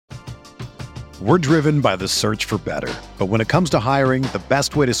We're driven by the search for better. But when it comes to hiring, the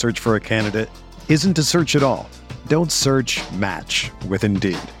best way to search for a candidate isn't to search at all. Don't search, match with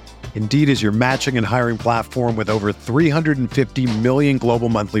Indeed. Indeed is your matching and hiring platform with over 350 million global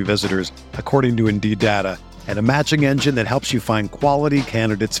monthly visitors, according to Indeed data, and a matching engine that helps you find quality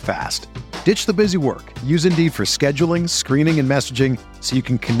candidates fast. Ditch the busy work. Use Indeed for scheduling, screening, and messaging so you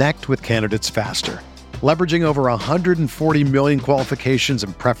can connect with candidates faster. Leveraging over 140 million qualifications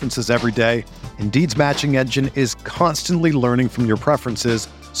and preferences every day, Indeed's matching engine is constantly learning from your preferences,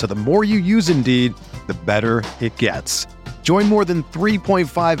 so the more you use Indeed, the better it gets. Join more than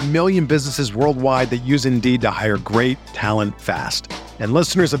 3.5 million businesses worldwide that use Indeed to hire great talent fast. And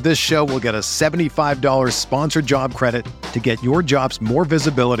listeners of this show will get a $75 sponsored job credit to get your jobs more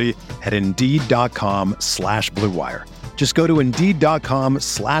visibility at Indeed.com/Blue Wire. Just go to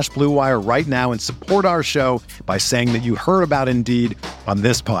Indeed.com/Blue Wire right now and support our show by saying that you heard about Indeed on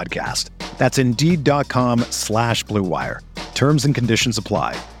this podcast. That's Indeed.com/Blue Wire. Terms and conditions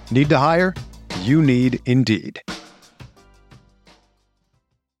apply. Need to hire? You need Indeed.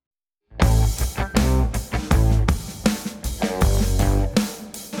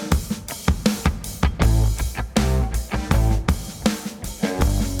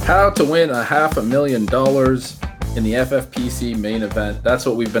 How to win $500,000 in the FFPC main event. That's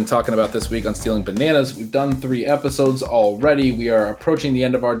what we've been talking about this week on Stealing Bananas. We've done 3 episodes already. We are approaching the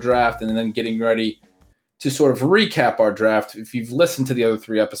end of our draft and then getting ready to sort of recap our draft. If you've listened to the other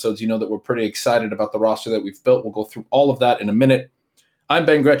 3 episodes, you know that we're pretty excited about the roster that we've built. We'll go through all of that in a minute. I'm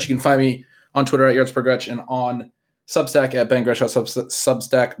Ben Gretch. You can find me on Twitter at YardsPerGretch and on Substack at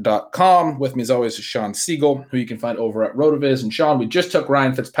bengretch.substack.com. With me as always is Sean Siegel, who you can find over at Rotoviz. And Sean, we just took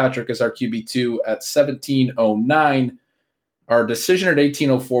Ryan Fitzpatrick as our QB2 at 1709. Our decision at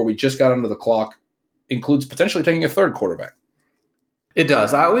 1804, we just got under the clock, includes potentially taking a third quarterback. It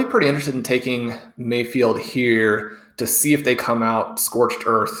does. I would be pretty interested in taking Mayfield here to see if they come out scorched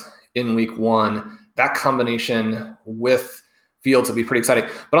earth in week 1. That combination with Fields would be pretty exciting.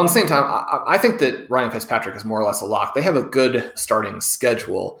 But on the same time, I think that Ryan Fitzpatrick is more or less a lock. They have a good starting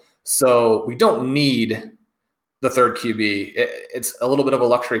schedule, so we don't need the third QB. It's a little bit of a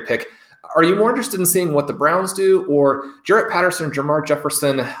luxury pick. Are you more interested in seeing what the Browns do, or Jarrett Patterson, Jamar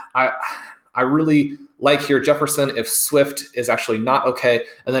Jefferson? I really like here Jefferson if Swift is actually not okay.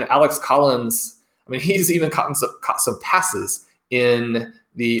 And then Alex Collins, I mean, he's even caught some passes in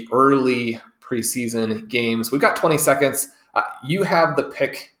the early preseason games. We've got 20 seconds. You have the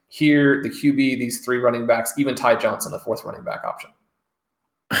pick here, the QB, these 3 running backs, even Ty Johnson, the 4th running back option.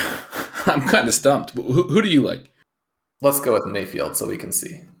 I'm kind of stumped. Who do you like? Let's go with Mayfield so we can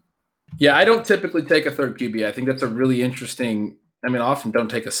see. Yeah, I don't typically take a third QB. I think that's a really interesting – I mean, I often don't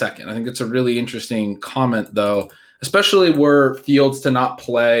take a second. I think it's a really interesting comment, though, especially were Fields to not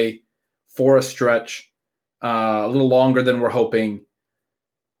play for a stretch a little longer than we're hoping.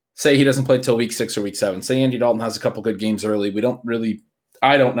 Say he doesn't play till week 6 or week 7. Say Andy Dalton has a couple good games early.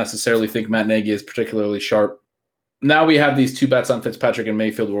 I don't necessarily think Matt Nagy is particularly sharp. Now we have these 2 bets on Fitzpatrick and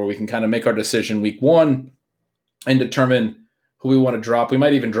Mayfield where we can kind of make our decision week 1 and determine who we want to drop. We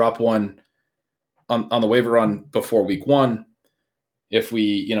might even drop one on the waiver run before week 1 if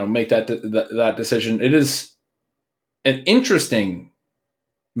we, make that decision. It is an interesting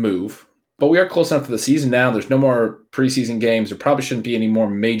move. But we are close enough to the season now. There's no more preseason games. There probably shouldn't be any more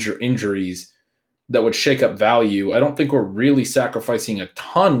major injuries that would shake up value. I don't think we're really sacrificing a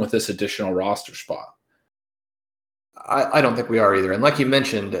ton with this additional roster spot. I don't think we are either. And like you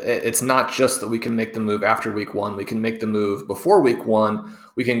mentioned, it's not just that we can make the move after week 1. We can make the move before week 1.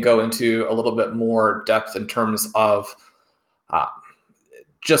 We can go into a little bit more depth in terms of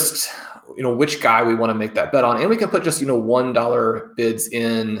which guy we want to make that bet on. And we can put just, $1 bids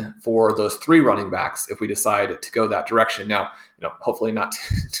in for those 3 running backs if we decide to go that direction. Now, hopefully not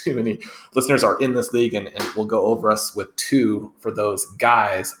too many listeners are in this league and will go over us with 2 for those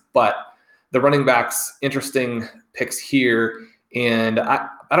guys. But the running backs, interesting picks here. And I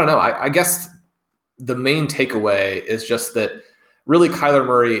don't know. I guess the main takeaway is just that really Kyler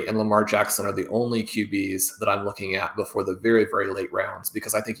Murray and Lamar Jackson are the only QBs that I'm looking at before the very, very late rounds,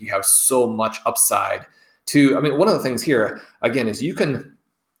 because I think you have so much upside one of the things here, again, is you can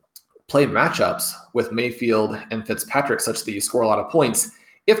play matchups with Mayfield and Fitzpatrick such that you score a lot of points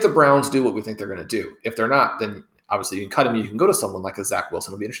if the Browns do what we think they're going to do. If they're not, then obviously you can cut him. You can go to someone like a Zach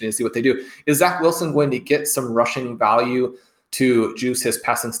Wilson. It'll be interesting to see what they do. Is Zach Wilson going to get some rushing value to juice his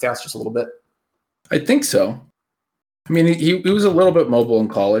passing stats just a little bit? I think so. I mean, he was a little bit mobile in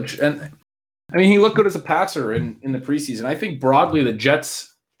college. And, he looked good as a passer in the preseason. I think broadly the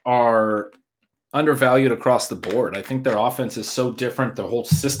Jets are undervalued across the board. I think their offense is so different. The whole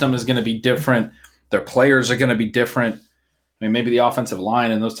system is going to be different. Their players are going to be different. I mean, maybe the offensive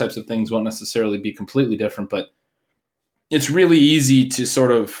line and those types of things won't necessarily be completely different, but it's really easy to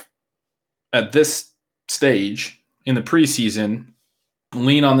sort of, at this stage in the preseason,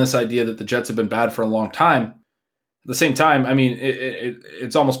 lean on this idea that the Jets have been bad for a long time. At the same time, I mean,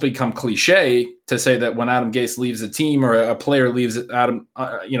 it's almost become cliche to say that when Adam Gase leaves a team or a player leaves Adam,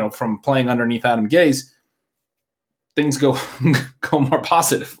 from playing underneath Adam Gase, things go more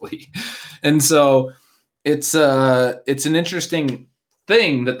positively. And so it's an interesting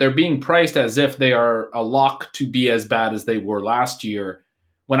thing that they're being priced as if they are a lock to be as bad as they were last year.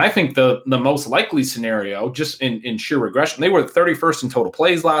 When I think the most likely scenario, just in sheer regression, they were 31st in total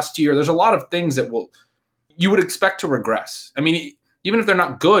plays last year. There's a lot of things that you would expect to regress. I mean, even if they're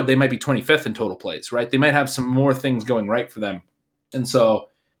not good, they might be 25th in total plays, right? They might have some more things going right for them. And so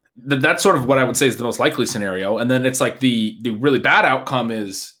that's sort of what I would say is the most likely scenario. And then it's like the really bad outcome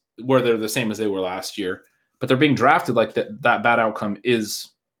is where they're the same as they were last year, but they're being drafted like that bad outcome is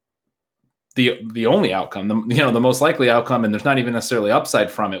the only outcome, the most likely outcome, and there's not even necessarily upside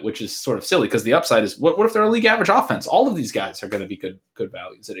from it, which is sort of silly because the upside is what if they're a league average offense? All of these guys are going to be good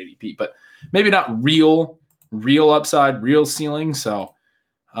values at ADP, but maybe not real upside, real ceiling. So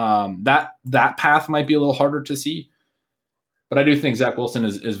that path might be a little harder to see. But I do think Zach Wilson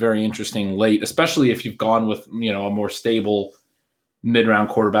is very interesting late, especially if you've gone with a more stable mid-round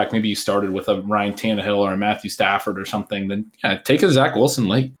quarterback. Maybe you started with a Ryan Tannehill or a Matthew Stafford or something. Then take a Zach Wilson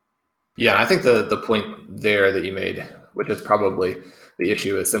late. Yeah, I think the point there that you made, which is probably the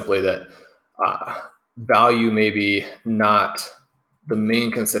issue, is simply that value may be not the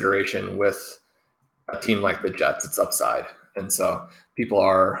main consideration with a team like the Jets. It's upside. And so people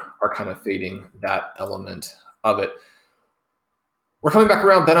are kind of fading that element of it. We're coming back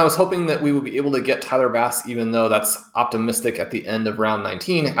around, Ben. I was hoping that we would be able to get Tyler Bass, even though that's optimistic at the end of round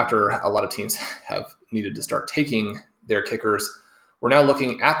 19, after a lot of teams have needed to start taking their kickers. We're now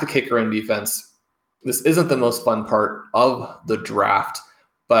looking at the kicker and defense. This isn't the most fun part of the draft,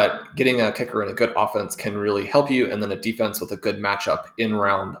 but getting a kicker and a good offense can really help you. And then a defense with a good matchup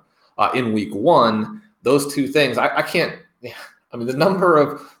in week one. Those two things, the number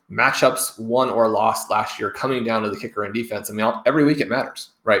of matchups won or lost last year coming down to the kicker and defense. Every week it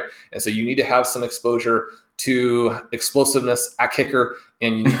matters, right? And so you need to have some exposure to explosiveness at kicker,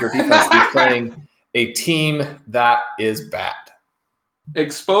 and you need your defense to be playing a team that is bad.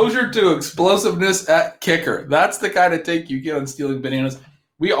 Exposure to explosiveness at kicker. That's the kind of take you get on Stealing Bananas.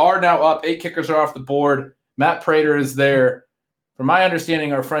 We are now up. 8 kickers are off the board. Matt Prater is there. From my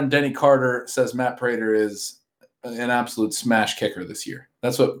understanding, our friend Denny Carter says Matt Prater is an absolute smash kicker this year.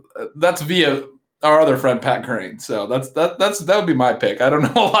 That's via our other friend Pat Crane. So that would be my pick. I don't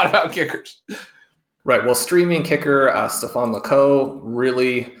know a lot about kickers. Right. Well, streaming kicker Stefan Leco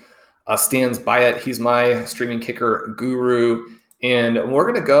really stands by it. He's my streaming kicker guru. And we're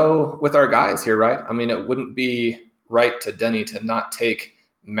going to go with our guys here, right? I mean, it wouldn't be right to Denny to not take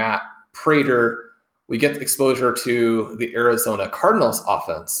Matt Prater. We get exposure to the Arizona Cardinals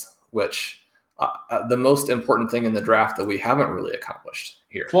offense, which the most important thing in the draft that we haven't really accomplished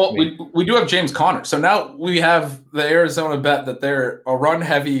here. Well, we do have James Conner. So now we have the Arizona bet that they're a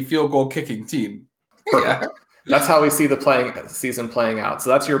run-heavy field goal kicking team. Yeah. That's how we see the season playing out.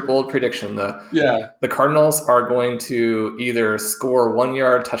 So that's your bold prediction. The Cardinals are going to either score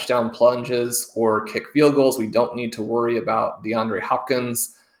 1-yard touchdown plunges or kick field goals. We don't need to worry about DeAndre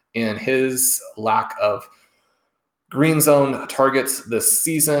Hopkins and his lack of green zone targets this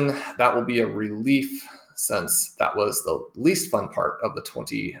season. That will be a relief, since that was the least fun part of the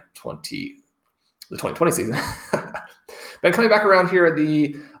 2020 season. Then coming back around here,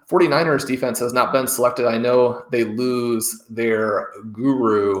 the 49ers defense has not been selected. I know they lose their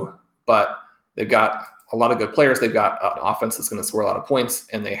guru, but they've got a lot of good players. They've got an offense that's going to score a lot of points,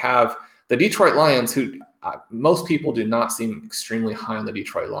 and they have the Detroit Lions, who most people do not seem extremely high on the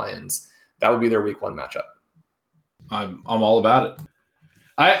Detroit Lions. That would be their week 1 matchup. I'm all about it.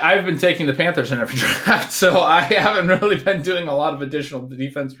 I've been taking the Panthers in every draft, so I haven't really been doing a lot of additional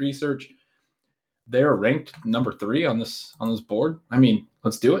defense research. They're ranked number 3 on this board. I mean,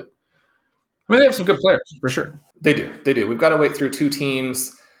 let's do it. I mean, they have some good players for sure. They do. We've got to wait through 2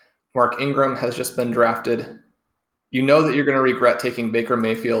 teams. Mark Ingram has just been drafted. You know that you're going to regret taking Baker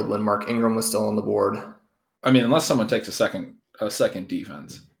Mayfield when Mark Ingram was still on the board. I mean, unless someone takes a second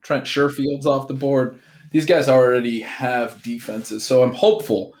defense. Trent Sherfield's off the board. These guys already have defenses, so I'm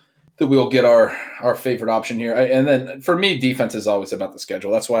hopeful that we'll get our favorite option here. And then for me, defense is always about the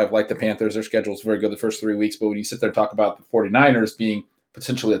schedule. That's why I've liked the Panthers. Their schedule is very good the first 3 weeks, but when you sit there and talk about the 49ers being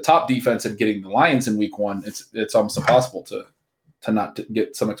potentially a top defense and getting the Lions in week 1, it's almost impossible to not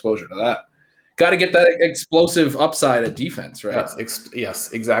get some exposure to that. Got to get that explosive upside at defense, right?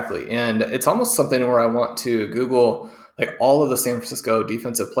 Yes, exactly. And it's almost something where I want to Google like all of the San Francisco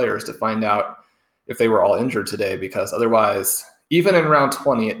defensive players to find out if they were all injured today, because otherwise, even in round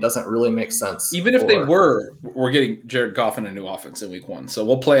 20, it doesn't really make sense. Even if they we're getting Jared Goff in a new offense in week 1. So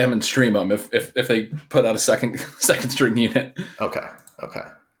we'll play him and stream him if they put out a second string unit. Okay.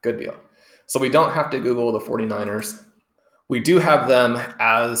 Good deal. So we don't have to Google the 49ers. We do have them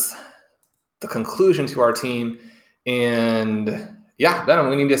as the conclusion to our team. And yeah, then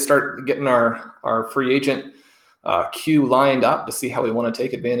we need to start getting our free agent queue lined up to see how we want to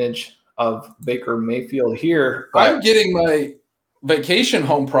take advantage of Baker Mayfield here. I'm getting my vacation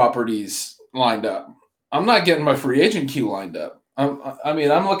home properties lined up. I'm not getting my free agent queue lined up. I'm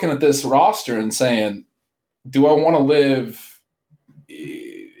looking at this roster and saying, do I want to live?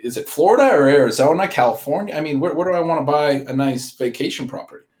 Is it Florida or Arizona, California? I mean, where do I want to buy a nice vacation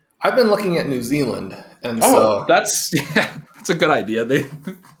property? I've been looking at New Zealand, and that's a good idea. They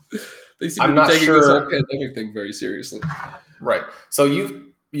seem to be taking this whole pandemic thing very seriously. Right. So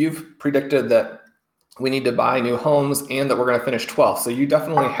you've predicted that we need to buy new homes and that we're going to finish 12th. So you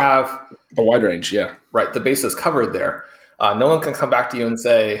definitely have a wide range. Yeah. Right. The base is covered there. No one can come back to you and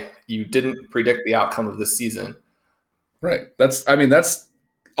say you didn't predict the outcome of this season. Right. That's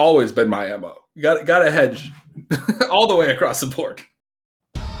always been my MO. You got to hedge all the way across the board.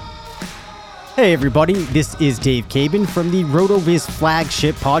 Hey everybody, this is Dave Cabin from the RotoViz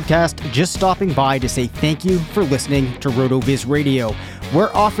flagship podcast, just stopping by to say thank you for listening to RotoViz Radio.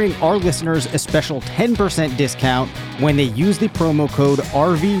 We're offering our listeners a special 10% discount when they use the promo code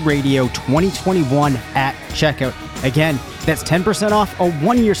RVRadio2021 at checkout. Again, that's 10% off a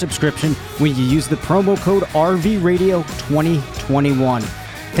 1-year subscription when you use the promo code RVRadio2021.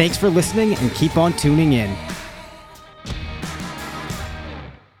 Thanks for listening and keep on tuning in.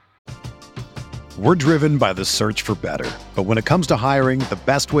 We're driven by the search for better. But when it comes to hiring, the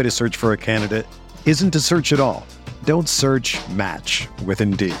best way to search for a candidate isn't to search at all. Don't search, match with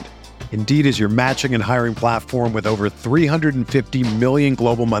Indeed. Indeed is your matching and hiring platform with over 350 million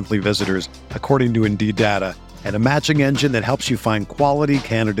global monthly visitors, according to Indeed data, and a matching engine that helps you find quality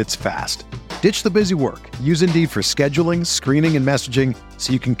candidates fast. Ditch the busy work. Use Indeed for scheduling, screening, and messaging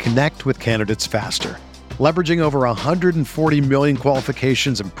so you can connect with candidates faster. Leveraging over 140 million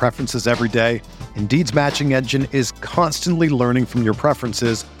qualifications and preferences every day, Indeed's matching engine is constantly learning from your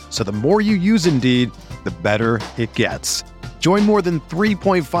preferences, so the more you use Indeed, the better it gets. Join more than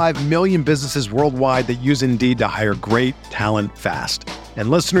 3.5 million businesses worldwide that use Indeed to hire great talent fast. And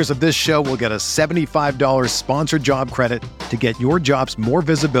listeners of this show will get a $75 sponsored job credit to get your jobs more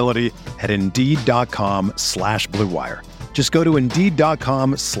visibility at Indeed.com/Blue Wire. Just go to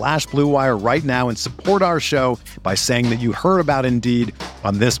Indeed.com/Blue Wire right now and support our show by saying that you heard about Indeed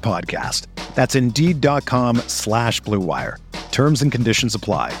on this podcast. That's Indeed.com/Blue Wire. Terms and conditions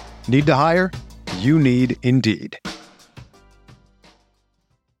apply. Need to hire? You need Indeed.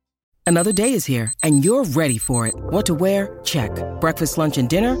 Another day is here, and you're ready for it. What to wear? Check. Breakfast, lunch, and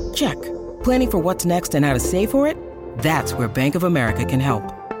dinner? Check. Planning for what's next and how to save for it? That's where Bank of America can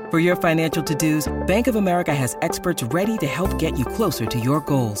help. For your financial to-dos, Bank of America has experts ready to help get you closer to your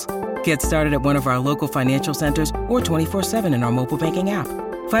goals. Get started at one of our local financial centers or 24/7 in our mobile banking app.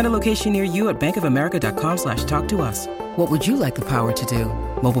 Find a location near you at bankofamerica.com/talktous. What would you like the power to do?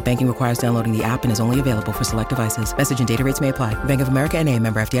 Mobile banking requires downloading the app and is only available for select devices. Message and data rates may apply. Bank of America NA,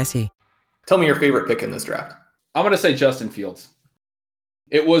 member FDIC. Tell me your favorite pick in this draft. I'm going to say Justin Fields.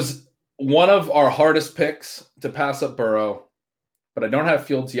 It was one of our hardest picks to pass up Burrow, but I don't have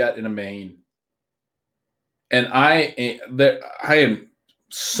Fields yet in a main. And I am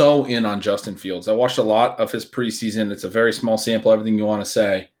so in on Justin Fields. I watched a lot of his preseason. It's a very small sample, everything you want to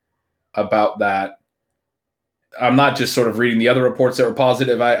say about that. I'm not just sort of reading the other reports that were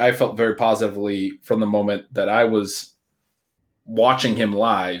positive. I felt very positively from the moment that I was watching him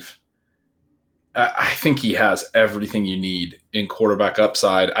live. I think he has everything you need in quarterback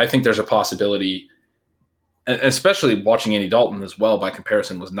upside. I think there's a possibility, especially watching Andy Dalton as well, by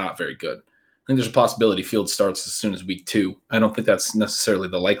comparison, was not very good. I think there's a possibility Fields starts as soon as week 2. I don't think that's necessarily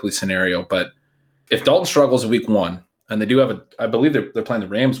the likely scenario, but if Dalton struggles week 1, and they do have I believe they're playing the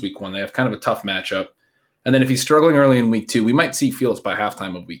Rams week 1, they have kind of a tough matchup. And then if he's struggling early in week 2, we might see Fields by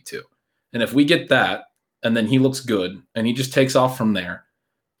halftime of week 2. And if we get that, and then he looks good, and he just takes off from there,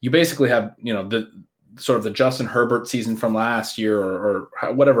 you basically have, the sort of the Justin Herbert season from last year or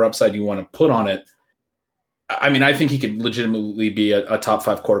whatever upside you want to put on it. I mean, I think he could legitimately be a top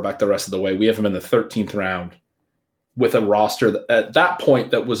 5 quarterback the rest of the way. We have him in the 13th round. with a roster at that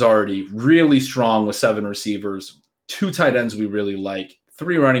point that was already really strong with 7 receivers, 2 tight ends we really like,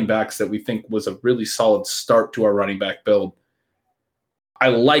 3 running backs that we think was a really solid start to our running back build. I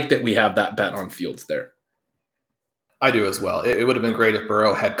like that we have that bet on Fields there. I do as well. It would have been great if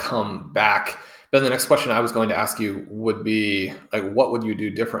Burrow had come back. Then the next question I was going to ask you would be, like, what would you do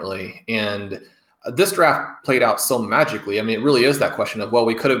differently? And this draft played out so magically. I mean, it really is that question of, well,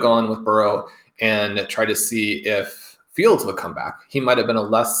 we could have gone with Burrow and tried to see if Fields would come back. He might have been a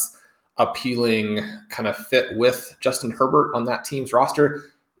less appealing kind of fit with Justin Herbert on that team's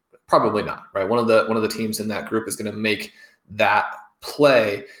roster. Probably not, right? One of the teams in that group is going to make that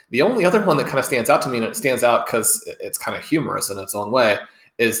play. The only other one that kind of stands out to me, and it stands out because it's kind of humorous in its own way,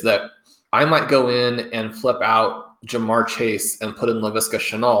 is that I might go in and flip out Jamar Chase and put in Laviska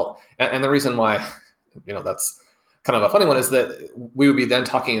Shenault. And the reason why, that's kind of a funny one is that we would be then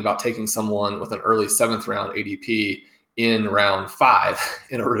talking about taking someone with an early 7th round ADP in round 5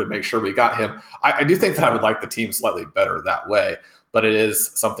 in order to make sure we got him. I do think that I would like the team slightly better that way, but it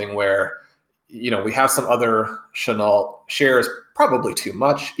is something where, we have some other Shenault shares, probably too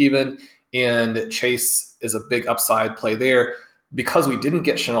much even, and Chase is a big upside play there. Because we didn't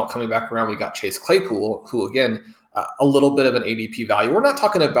get Shenault coming back around, we got Chase Claypool, who, again, a little bit of an ADP value. We're not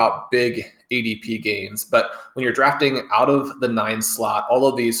talking about big ADP gains, but when you're drafting out of the 9 slot, all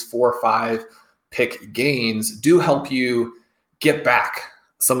of these 4 or 5 pick gains do help you get back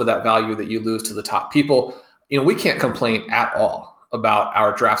some of that value that you lose to the top people. We can't complain at all about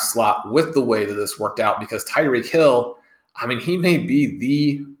our draft slot with the way that this worked out, because Tyreek Hill, he may be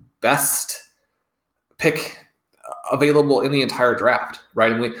the best pick available in the entire draft,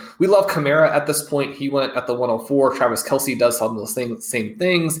 right? And we love Kamara at this point. He went at the 104. Travis Kelce does some of those same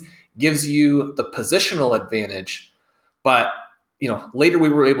things, gives you the positional advantage. But, later we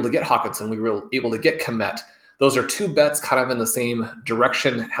were able to get Hockenson. We were able to get Kmet. Those are 2 bets kind of in the same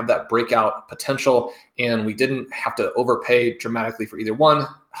direction, have that breakout potential, and we didn't have to overpay dramatically for either one.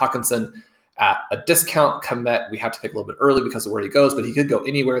 Hockenson at a discount, Kmet we have to pick a little bit early because of where he goes, but he could go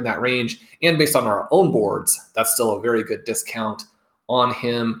anywhere in that range. And based on our own boards, that's still a very good discount on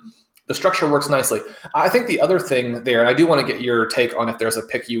him. The structure works nicely. I think the other thing there, and I do want to get your take on if there's a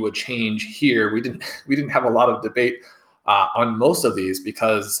pick you would change here. We didn't have a lot of debate on most of these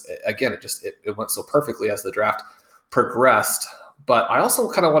because, again, it went so perfectly as the draft progressed. But I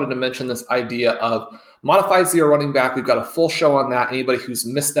also kind of wanted to mention this idea of modified zero running back. We've got a full show on that. Anybody who's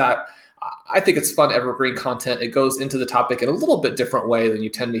missed that, I think it's fun, evergreen content. It goes into the topic in a little bit different way than you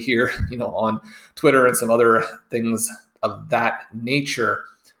tend to hear, on Twitter and some other things of that nature.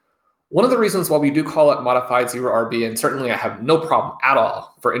 One of the reasons why we do call it modified zero RB, and certainly I have no problem at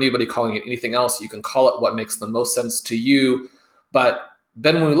all for anybody calling it anything else. You can call it what makes the most sense to you. But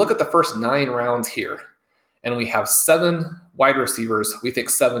then when we look at the first 9 rounds here, and we have 7 wide receivers, we think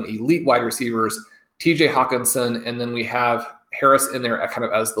 7 elite wide receivers, TJ Hockenson, and then we have Harris in there kind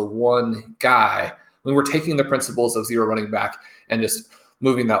of as the one guy. When we're taking the principles of zero running back and just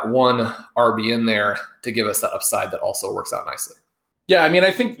moving that one RB in there to give us that upside that also works out nicely. Yeah,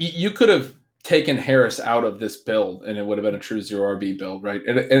 I think you could have taken Harris out of this build and it would have been a true zero RB build, right?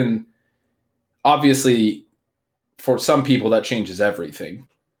 And obviously for some people that changes everything.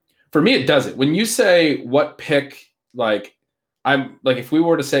 For me, it doesn't. When you say what pick, if we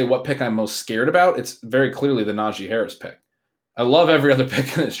were to say what pick I'm most scared about, it's very clearly the Najee Harris pick. I love every other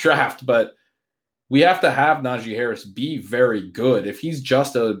pick in this draft, but we have to have Najee Harris be very good. If he's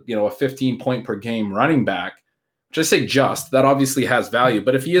just a 15 point per game running back, which I say just, that obviously has value.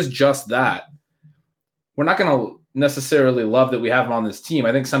 But if he is just that, we're not going to necessarily love that we have him on this team.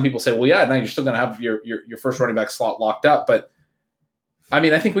 I think some people say, well, yeah, now you're still going to have your first running back slot locked up. But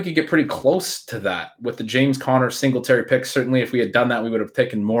I think we could get pretty close to that with the James Conner Singletary pick. Certainly if we had done that, we would have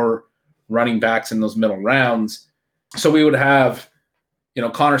taken more running backs in those middle rounds. So we would have,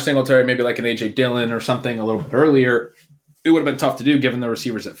 Conner Singletary, maybe like an AJ Dillon or something a little bit earlier. It would have been tough to do given the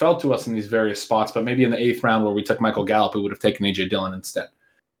receivers that fell to us in these various spots, but maybe in the 8th round where we took Michael Gallup, we would have taken AJ Dillon instead.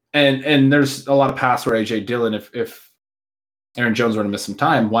 And there's a lot of paths where AJ Dillon, if Aaron Jones were to miss some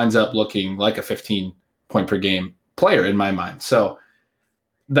time, winds up looking like a 15 point per game player in my mind. So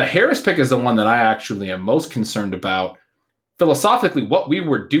the Harris pick is the one that I actually am most concerned about. Philosophically, what we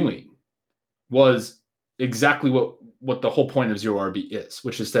were doing was exactly what the whole point of zero RB is,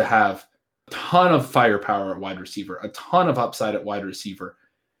 which is to have a ton of firepower at wide receiver, a ton of upside at wide receiver,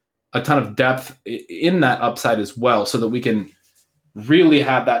 a ton of depth in that upside as well, so that we can really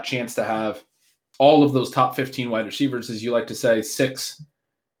have that chance to have all of those top 15 wide receivers, as you like to say, 6.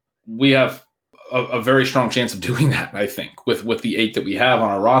 We have a very strong chance of doing that, I think, with the 8 that we have on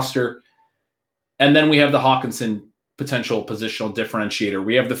our roster. And then we have the Hockenson potential positional differentiator.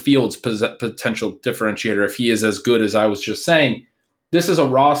 We have the Fields potential differentiator if he is as good as I was just saying. This is a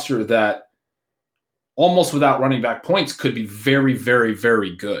roster that almost without running back points could be very, very,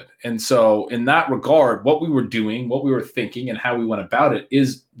 very good. And so in that regard, what we were doing, what we were thinking, and how we went about it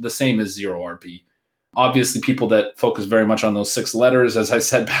is the same as zero RB. Obviously, people that focus very much on those 6 letters, as I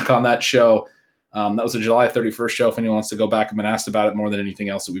said back on that show, that was a July 31st show. If anyone wants to go back, I've been asked about it more than anything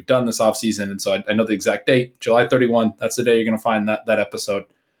else that we've done this offseason. And so I know the exact date, July 31. That's the day you're going to find that episode.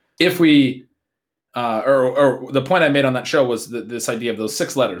 If we, or the point I made on that show was this idea of those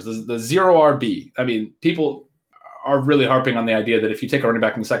 6 letters, the zero RB. I mean, people are really harping on the idea that if you take a running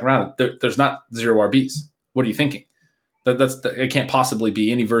back in the second round, there's not zero RBs. What are you thinking? It can't possibly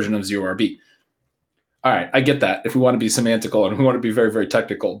be any version of zero RB. All right, I get that if we want to be semantical and we want to be very, very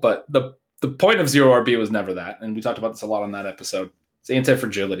technical, but the point of zero RB was never that. And we talked about this a lot on that episode. It's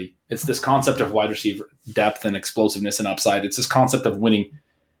anti-fragility. It's this concept of wide receiver depth and explosiveness and upside. It's this concept of winning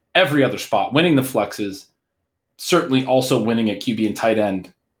every other spot, winning the flexes, certainly also winning at QB and tight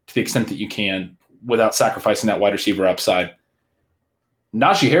end to the extent that you can without sacrificing that wide receiver upside.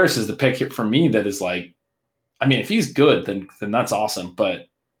 Najee Harris is the pick here for me that is like, I mean, if he's good, then that's awesome. But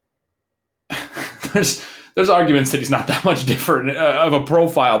there's arguments that he's not that much different of a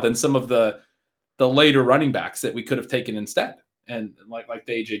profile than some of the later running backs that we could have taken instead. And like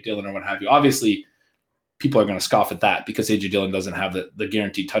the A.J. Dillon or what have you. Obviously, people are going to scoff at that because A.J. Dillon doesn't have the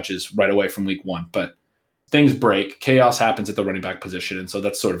guaranteed touches right away from week 1. But things break. Chaos happens at the running back position. And so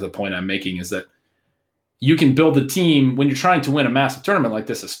that's sort of the point I'm making is that you can build a team when you're trying to win a massive tournament like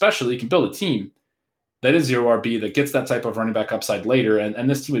this, especially, you can build a team that is zero RB that gets that type of running back upside later. And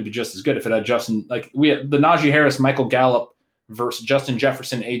this team would be just as good if it had Justin, like we had the Najee Harris, Michael Gallup versus Justin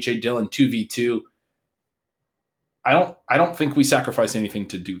Jefferson, A.J. Dillon, 2v2. I don't think we sacrifice anything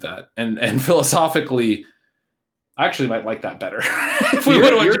to do that. And philosophically, I actually might like that better if we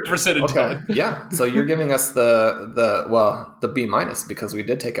would have 100% okay. Yeah. So you're giving us the B- because we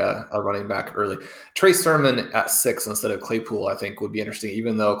did take a running back early. Trey Sermon at 6 instead of Claypool, I think would be interesting,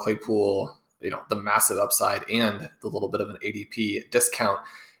 even though Claypool, the massive upside and the little bit of an ADP discount.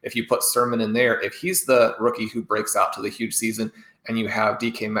 If you put Sermon in there, if he's the rookie who breaks out to the huge season and you have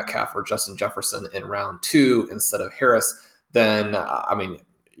DK Metcalf or Justin Jefferson in round 2 instead of Harris, then,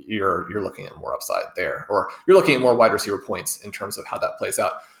 you're looking at more upside there, or you're looking at more wide receiver points in terms of how that plays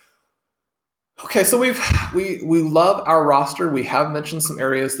out. Okay, so we love our roster. We have mentioned some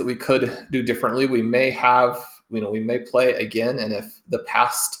areas that we could do differently. We may have, we may play again, and if the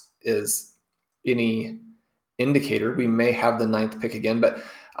past is any indicator, we may have the 9th pick again, but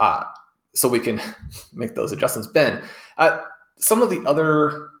so we can make those adjustments. Ben, some of the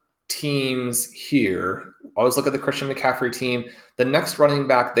other teams here, always look at the Christian McCaffrey team. The next running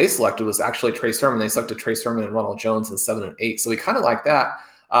back they selected was actually Trey Sermon. They selected Trey Sermon and Ronald Jones in 7 and 8. So we kind of like that.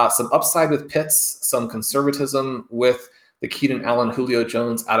 Some upside with Pitts, some conservatism with the Keenan Allen, Julio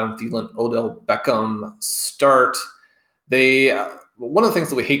Jones, Adam Thielen, Odell Beckham start. One of the things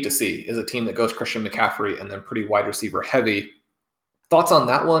that we hate to see is a team that goes Christian McCaffrey and then pretty wide receiver heavy. Thoughts on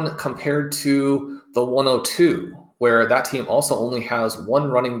that one compared to the 102, where that team also only has one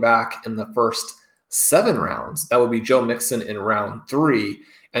running back in the first 7 rounds? That would be Joe Mixon in round 3.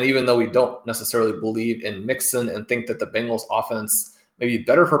 And even though we don't necessarily believe in Mixon and think that the Bengals offense may be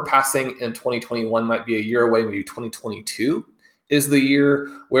better for passing in 2021, might be a year away, maybe 2022 is the year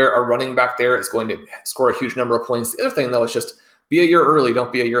where a running back there is going to score a huge number of points. The other thing, though, is just be a year early,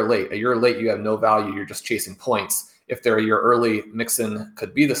 don't be a year late. A year late, you have no value. You're just chasing points. If they're a year early, Mixon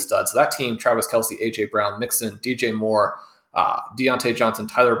could be the stud. So that team, Travis Kelce, A.J. Brown, Mixon, DJ Moore, Deontay Johnson,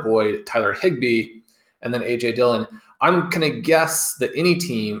 Tyler Boyd, Tyler Higbee, and then A.J. Dillon. I'm going to guess that any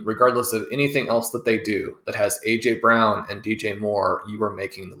team, regardless of anything else that they do, that has A.J. Brown and DJ Moore, you are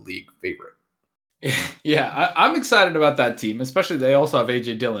making the league favorite. Yeah, I'm excited about that team, especially they also have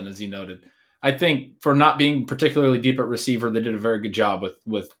A.J. Dillon, as you noted. I think for not being particularly deep at receiver, they did a very good job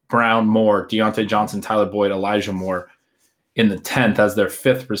with Brown, Moore, Deontay Johnson, Tyler Boyd, Elijah Moore in the 10th as their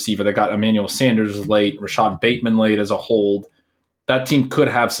 5th receiver. They got Emmanuel Sanders late, Rashad Bateman late as a hold. That team could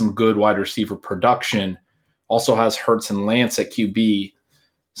have some good wide receiver production. Also has Hurts and Lance at QB,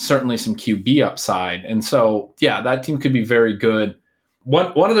 certainly some QB upside. And so, yeah, that team could be very good.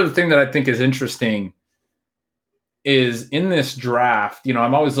 One other thing that I think is interesting is in this draft,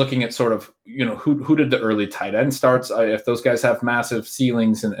 I'm always looking at sort of, who did the early tight end starts, if those guys have massive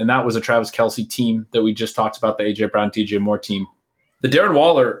ceilings. And that was a Travis Kelce team that we just talked about, the A.J. Brown, DJ Moore team. The Darren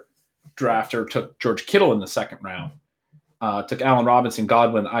Waller drafter took George Kittle in the 2nd round, took Allen Robinson,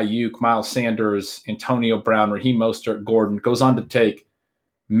 Godwin, Ayuk, Miles Sanders, Antonio Brown, Raheem Mostert, Gordon, goes on to take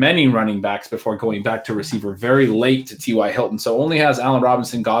many running backs before going back to receiver very late to T.Y. Hilton. So only has Allen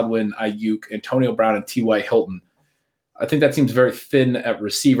Robinson, Godwin, Ayuk, Antonio Brown, and T.Y. Hilton. I think that seems very thin at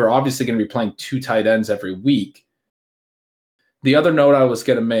receiver. Obviously going to be playing 2 tight ends every week. The other note I was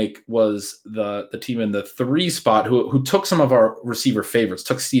going to make was the team in the 3 spot who took some of our receiver favorites,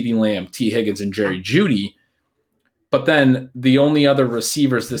 took CeeDee Lamb, T. Higgins, and Jerry Jeudy. But then the only other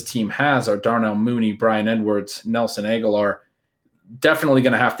receivers this team has are Darnell Mooney, Bryan Edwards, Nelson Aguilar. Definitely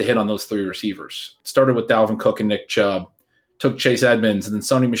going to have to hit on those 3 receivers. Started with Dalvin Cook and Nick Chubb, took Chase Edmonds, and then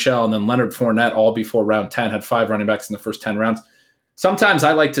Sony Michel, and then Leonard Fournette all before round 10, had 5 running backs in the first 10 rounds. Sometimes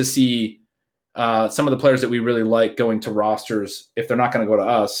I like to see some of the players that we really like going to rosters, if they're not going to go to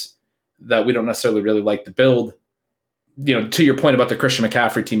us, that we don't necessarily really like the build. To your point about the Christian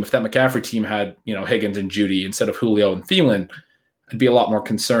McCaffrey team, if that McCaffrey team had, Higgins and Jeudy instead of Julio and Thielen, I'd be a lot more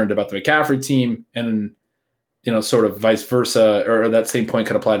concerned about the McCaffrey team, and, sort of vice versa, or that same point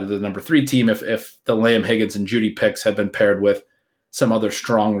could apply to the number 3 team. If the Lamb, Higgins, and Jeudy picks had been paired with some other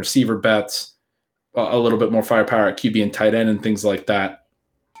strong receiver bets, a little bit more firepower at QB and tight end and things like that,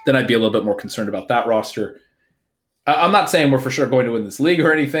 then I'd be a little bit more concerned about that roster. I'm not saying we're for sure going to win this league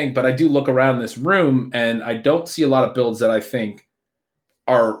or anything, but I do look around this room and I don't see a lot of builds that I think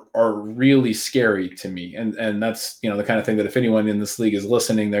are really scary to me. And that's, the kind of thing that if anyone in this league is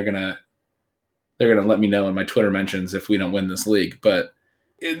listening, they're going to let me know in my Twitter mentions if we don't win this league. But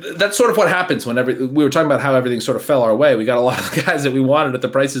that's sort of what happens whenever we were talking about how everything sort of fell our way. We got a lot of guys that we wanted at the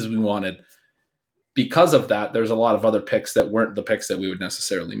prices we wanted. Because of that, there's a lot of other picks that weren't the picks that we would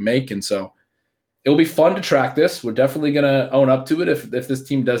necessarily make. And so it'll be fun to track this. We're definitely going to own up to it if this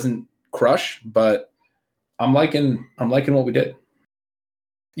team doesn't crush, but I'm liking what we did.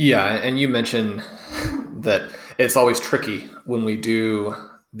 Yeah. And you mentioned that it's always tricky when we do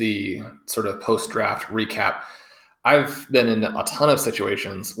the sort of post-draft recap. I've been in a ton of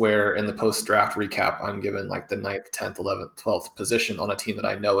situations where in the post-draft recap, I'm given like the 9th, 10th, 11th, 12th position on a team that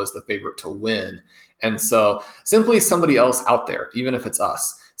I know is the favorite to win. And so simply somebody else out there, even if it's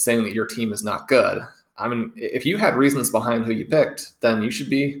us, saying that your team is not good. I mean, if you had reasons behind who you picked, then you should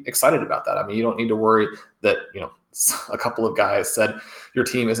be excited about that. I mean, you don't need to worry that, a couple of guys said your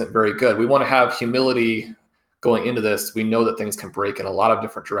team isn't very good. We want to have humility going into this. We know that things can break in a lot of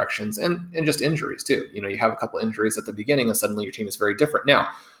different directions and just injuries too. You have a couple of injuries at the beginning and suddenly your team is very different. Now,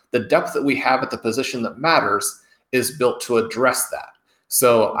 the depth that we have at the position that matters is built to address that.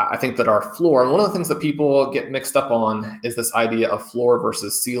 So I think that our floor, and one of the things that people get mixed up on is this idea of floor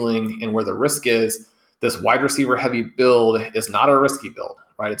versus ceiling, and where the risk is this wide receiver heavy build is not a risky build,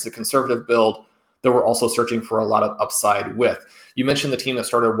 right? It's a conservative build that we're also searching for a lot of upside with. You mentioned the team that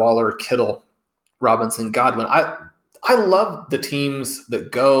started Waller, Kittle, Robinson, Godwin. I love the teams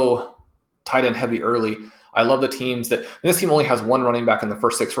that go tight end heavy early. I love the teams that, this team only has 1 running back in the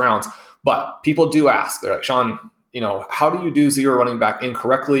first 6 rounds, but people do ask, they're like, Sean, how do you do 0 running back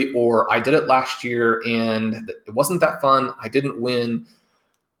incorrectly? Or I did it last year and it wasn't that fun. I didn't win.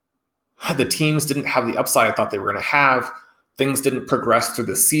 The teams didn't have the upside I thought they were going to have. Things didn't progress through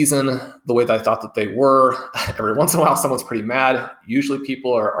the season the way that I thought that they were. Every once in a while, someone's pretty mad. Usually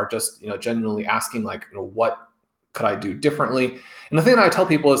people are just, genuinely asking like, what could I do differently? And the thing that I tell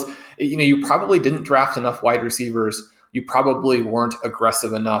people is, you probably didn't draft enough wide receivers. You probably weren't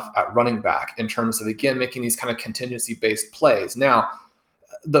aggressive enough at running back in terms of, again, making these kind of contingency-based plays. Now,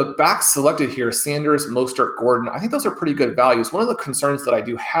 the backs selected here, Sanders, Mostert, Gordon, I think those are pretty good values. One of the concerns that I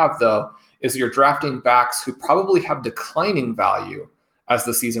do have, though, is you're drafting backs who probably have declining value as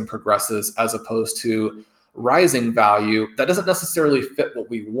the season progresses, as opposed to rising value that doesn't necessarily fit what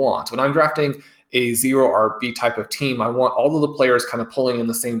we want. When I'm drafting a 0 RB type of team, I want all of the players kind of pulling in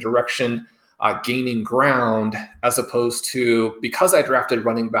the same direction, gaining ground, as opposed to, because I drafted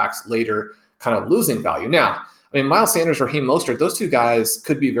running backs later, kind of losing value. Now, Miles Sanders, Raheem Mostert, those 2 guys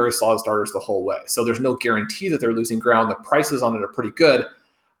could be very solid starters the whole way. So there's no guarantee that they're losing ground. The prices on it are pretty good.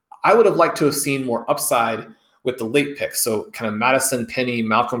 I would have liked to have seen more upside with the late picks. So kind of Madison, Penny,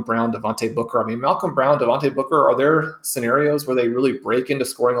 Malcolm Brown, Devontae Booker. Malcolm Brown, Devontae Booker, are there scenarios where they really break into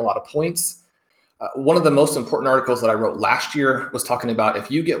scoring a lot of points? One of the most important articles that I wrote last year was talking about if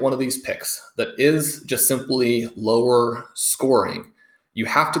you get one of these picks that is just simply lower scoring, you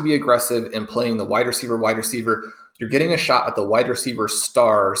have to be aggressive in playing the wide receiver. You're getting a shot at the wide receiver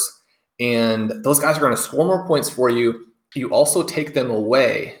stars, and those guys are going to score more points for you. You also take them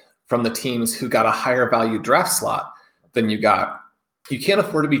away from the teams who got a higher value draft slot than you got. You can't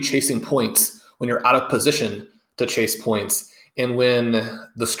afford to be chasing points when you're out of position to chase points, and when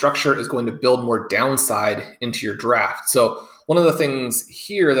the structure is going to build more downside into your draft. So one of the things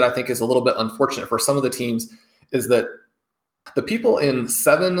here that I think is a little bit unfortunate for some of the teams is that The people in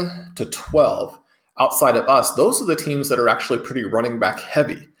 7 to 12 outside of us, those are the teams that are actually pretty running back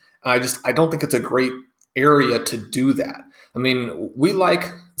heavy. I don't think it's a great area to do that. I mean, we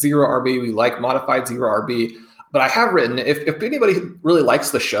like zero RB, we like modified zero RB, but I have written, if anybody really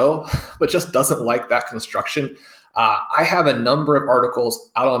likes the show, but just doesn't like that construction, I have a number of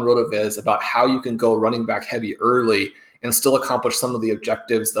articles out on RotoViz about how you can go running back heavy early and still accomplish some of the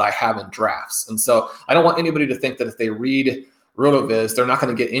objectives that I have in drafts. And so I don't want anybody to think that if they read RotoViz, they're not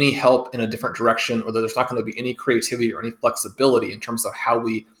going to get any help in a different direction, or that there's not going to be any creativity or any flexibility in terms of how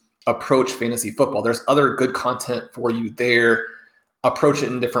we approach fantasy football. There's other good content for you there. Approach it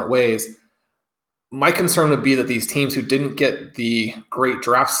in different ways. My concern would be that these teams who didn't get the great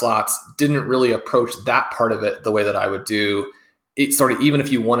draft slots didn't really approach that part of it the way that I would do it, sort of, even if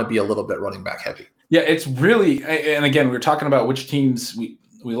you want to be a little bit running back heavy. Yeah, it's really, and again, we were talking about which teams we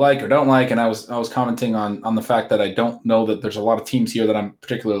like or don't like, and I was commenting on the fact that I don't know that there's a lot of teams here that I'm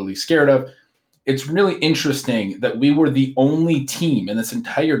particularly scared of. It's really interesting that we were the only team in this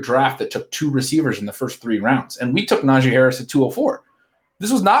entire draft that took 2 receivers in the first 3 rounds, and we took Najee Harris at 204.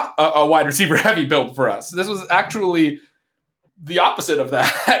 This was not a wide receiver heavy build for us. This was actually the opposite of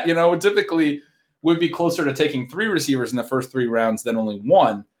that. Typically we'd be closer to taking 3 receivers in the first 3 rounds than only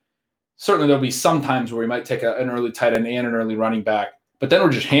 1. Certainly there'll be some times where we might take an early tight end and an early running back, but then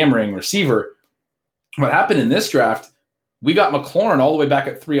we're just hammering receiver. What happened in this draft, we got McLaurin all the way back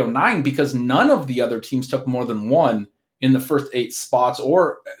at 309 because none of the other teams took more than 1 in the first 8 spots,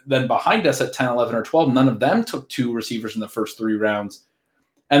 or then behind us at 10, 11, or 12, none of them took 2 receivers in the first 3 rounds.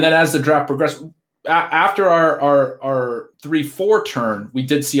 And then as the draft progressed, after our 3-4 turn, we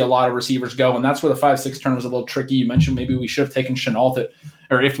did see a lot of receivers go, and that's where the 5-6 turn was a little tricky. You mentioned maybe we should have taken Shenault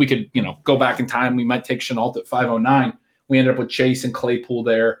or if we could, go back in time, we might take Shenault at 509. We ended up with Chase and Claypool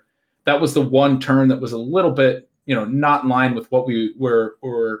there. That was the one turn that was a little bit, not in line with what we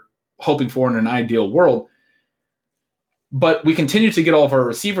were hoping for in an ideal world. But we continued to get all of our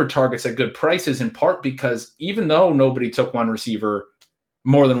receiver targets at good prices, in part because even though nobody took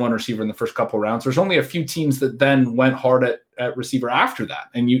more than one receiver in the first couple of rounds, there's only a few teams that then went hard at receiver after that.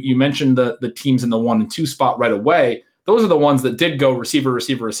 And you mentioned the teams in the 1 and 2 spot right away. Those are the ones that did go receiver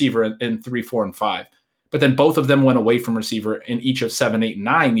in 3, 4, and 5. But then both of them went away from receiver in each of 7, 8, and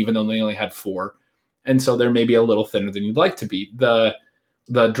 9, even though they only had 4. And so they're maybe a little thinner than you'd like to be. The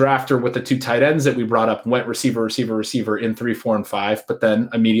drafter with the 2 tight ends that we brought up went receiver in 3, 4, and 5, but then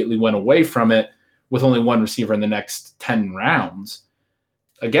immediately went away from it with only 1 receiver in the next 10 rounds.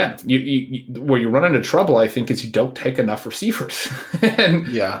 Again, where you run into trouble, I think, is you don't take enough receivers. And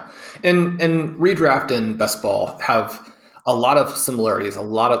redraft and best ball have a lot of similarities, a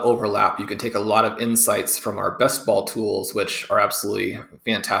lot of overlap. You can take a lot of insights from our best ball tools, which are absolutely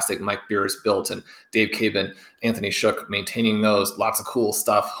fantastic. Mike Beers built, and Dave Cabin, Anthony Shook maintaining those. Lots of cool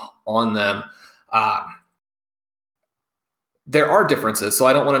stuff on them. There are differences, so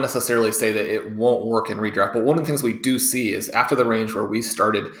I don't want to necessarily say that it won't work in redraft, but one of the things we do see is after the range where we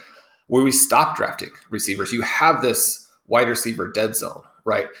stopped drafting receivers, you have this wide receiver dead zone,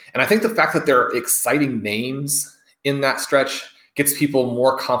 right? And I think the fact that there are exciting names in that stretch gets people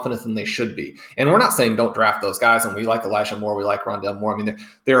more confident than they should be. And we're not saying don't draft those guys, and we like Elijah Moore, we like Rondell Moore. I mean,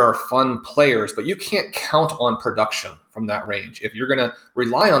 there are fun players, but you can't count on production from that range. If you're going to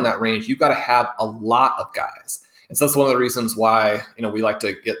rely on that range, you've got to have a lot of guys. And so that's one of the reasons why, we like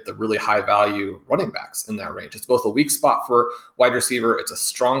to get the really high value running backs in that range. It's both a weak spot for wide receiver, it's a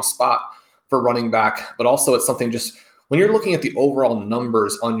strong spot for running back, but also it's something just when you're looking at the overall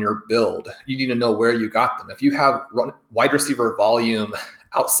numbers on your build, you need to know where you got them. If you have wide receiver volume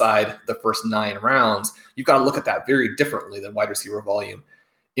outside the first 9 rounds, you've got to look at that very differently than wide receiver volume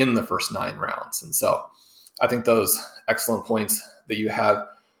in the first 9 rounds. And so I think those excellent points that you have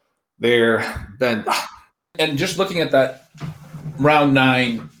there, Ben. And just looking at that round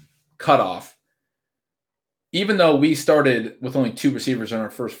 9 cutoff, even though we started with only 2 receivers on our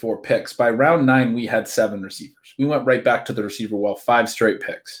first 4 picks, by round 9, we had 7 receivers. We went right back to the receiver well, 5 straight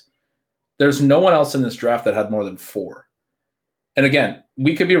picks. There's no one else in this draft that had more than 4. And again,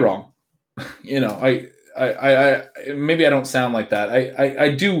 we could be wrong. I maybe I don't sound like that.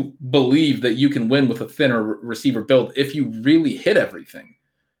 I do believe that you can win with a thinner receiver build if you really hit everything.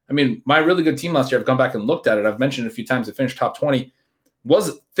 I mean, my really good team last year, I've gone back and looked at it. I've mentioned it a few times. I finished top 20,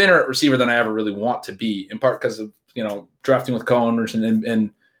 was thinner at receiver than I ever really want to be, in part because of, drafting with co-owners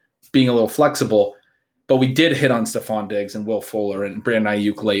and being a little flexible. But we did hit on Stephon Diggs and Will Fuller and Brandon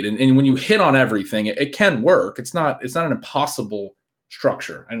Ayuk late. And when you hit on everything, it can work. It's not an impossible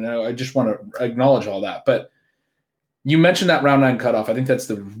structure. And I just want to acknowledge all that. But you mentioned that round 9 cutoff. I think that's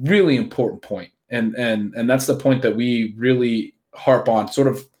the really important point. And that's the point that we really harp on, sort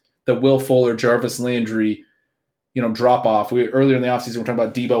of the Will Fuller, Jarvis Landry, drop off. Earlier in the offseason, we're talking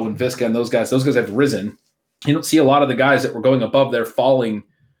about Debo and Visca and those guys. Those guys have risen. You don't see a lot of the guys that were going above there falling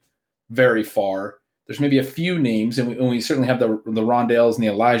very far. There's maybe a few names, and we certainly have the Rondales and the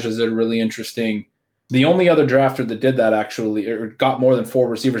Elijahs that are really interesting. The only other drafter that did that actually, or got more than 4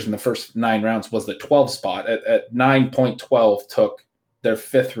 receivers in the first 9 rounds, was the 12 spot. At 9.12 took their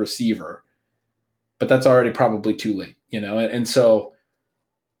 5th receiver. But that's already probably too late, And so...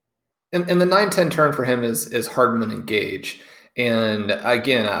 And the 9-10 turn for him is Hardman and Gage. And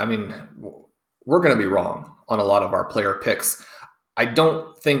again, I mean, we're going to be wrong on a lot of our player picks. I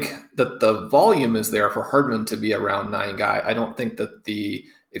don't think that the volume is there for Hardman to be a round 9 guy. I don't think that the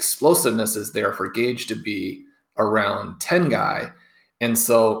explosiveness is there for Gage to be a round 10 guy. And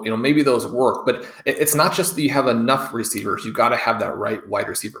so, maybe those work, but it's not just that you have enough receivers. You've got to have that right wide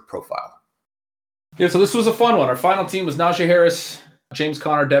receiver profile. Yeah, so this was a fun one. Our final team was Najee Harris, James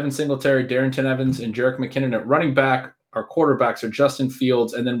Conner, Devin Singletary, Darrington Evans, and Jerick McKinnon at running back. Our quarterbacks are Justin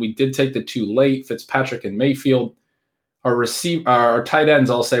Fields, and then we did take the 2 late, Fitzpatrick and Mayfield. Our tight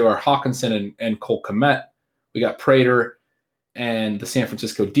ends, I'll say, are Hawkinson and Cole Kmet. We got Prater and the San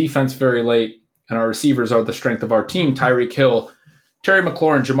Francisco defense very late. And our receivers are the strength of our team: Tyreek Hill, Terry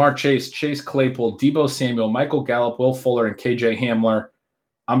McLaurin, Jamar Chase, Chase Claypool, Deebo Samuel, Michael Gallup, Will Fuller, and KJ Hamler.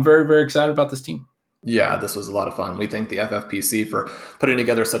 I'm very, very excited about this team. Yeah, this was a lot of fun. We thank the FFPC for putting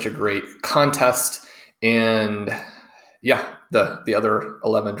together such a great contest. And yeah, the other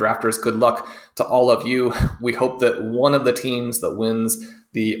 11 drafters, good luck to all of you. We hope that one of the teams that wins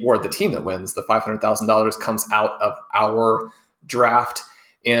the team that wins the $500,000 comes out of our draft.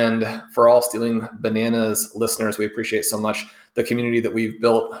 And for all Stealing Bananas listeners, we appreciate so much the community that we've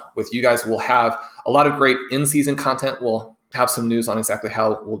built with you guys. We'll have a lot of great in-season content. We'll have some news on exactly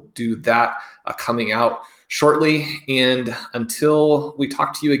how we'll do that coming out shortly. And until we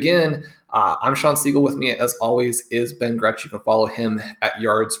talk to you again, I'm Sean Siegel. With me, as always, is Ben Gretch. You can follow him at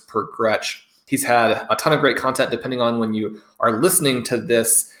Yards Per Gretch. He's had a ton of great content. Depending on when you are listening to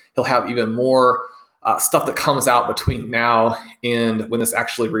this, he'll have even more stuff that comes out between now and when this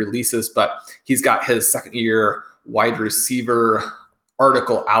actually releases. But he's got his 2nd-year wide receiver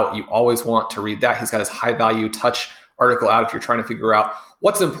article out. You always want to read that. He's got his high value touch article out if you're trying to figure out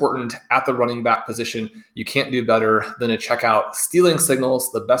what's important at the running back position. You can't do better than to check out Stealing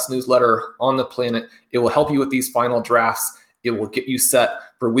Signals, the best newsletter on the planet. It will help you with these final drafts. It will get you set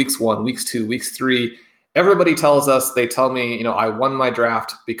for weeks 1, weeks 2, weeks 3. Everybody tells us, they tell me, I won my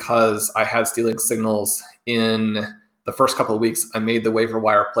draft because I had Stealing Signals in the first couple of weeks. I made the waiver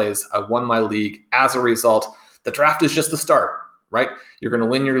wire plays. I won my league. As a result, the draft is just the start, right? You're going to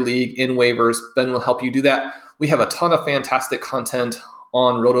win your league in waivers. Ben will help you do that. We have a ton of fantastic content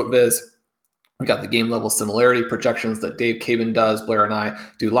on RotoViz. We got the game level similarity projections that Dave Cabin does. Blair and I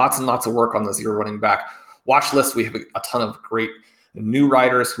do lots and lots of work on the zero running back watch list. We have a ton of great new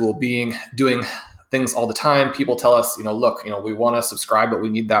writers who will be doing things all the time. People tell us, look, we want to subscribe, but we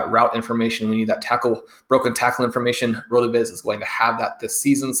need that route information. We need that broken tackle information. RotoViz is going to have that this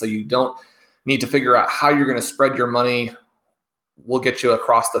season, so you don't need to figure out how you're going to spread your money. We'll get you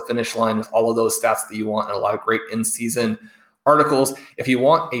across the finish line with all of those stats that you want and a lot of great in-season articles. If you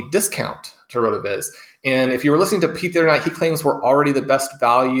want a discount to RotoViz, and if you were listening to Pete the other night, he claims we're already the best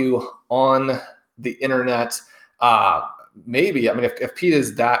value on the internet. Maybe, if Pete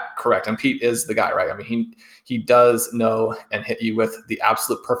is that correct, and Pete is the guy, right? He does know and hit you with the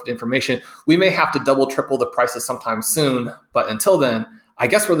absolute perfect information. We may have to double, triple the prices sometime soon, but until then, I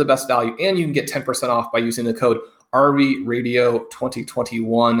guess we're the best value, and you can get 10% off by using the code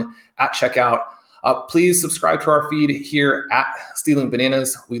RVRadio2021 at checkout. Please subscribe to our feed here at Stealing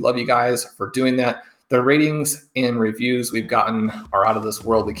Bananas. We love you guys for doing that. The ratings and reviews we've gotten are out of this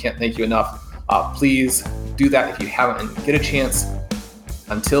world. We can't thank you enough. Please do that if you haven't and get a chance.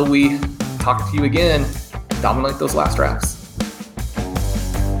 Until we talk to you again, dominate those last drafts.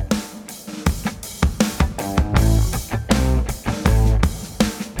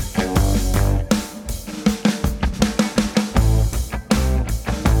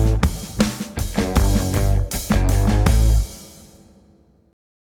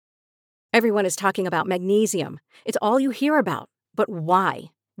 Everyone is talking about magnesium. It's all you hear about. But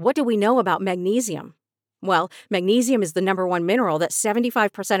why? What do we know about magnesium? Well, magnesium is the #1 mineral that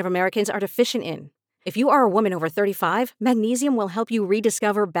 75% of Americans are deficient in. If you are a woman over 35, magnesium will help you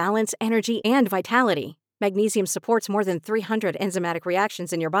rediscover balance, energy, and vitality. Magnesium supports more than 300 enzymatic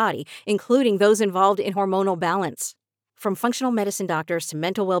reactions in your body, including those involved in hormonal balance. From functional medicine doctors to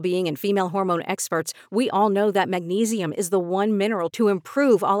mental well-being and female hormone experts, we all know that magnesium is the one mineral to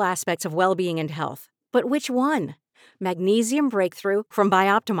improve all aspects of well-being and health. But which one? Magnesium Breakthrough from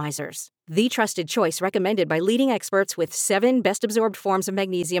Bioptimizers, the trusted choice recommended by leading experts with 7 best-absorbed forms of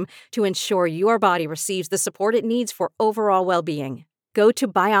magnesium to ensure your body receives the support it needs for overall well-being. Go to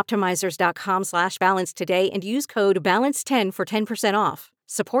bioptimizers.com/balance today and use code BALANCE10 for 10% off.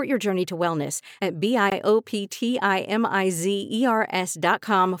 Support your journey to wellness at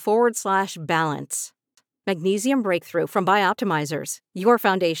bioptimizers.com/balance. Magnesium Breakthrough from Bioptimizers, your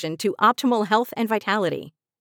foundation to optimal health and vitality.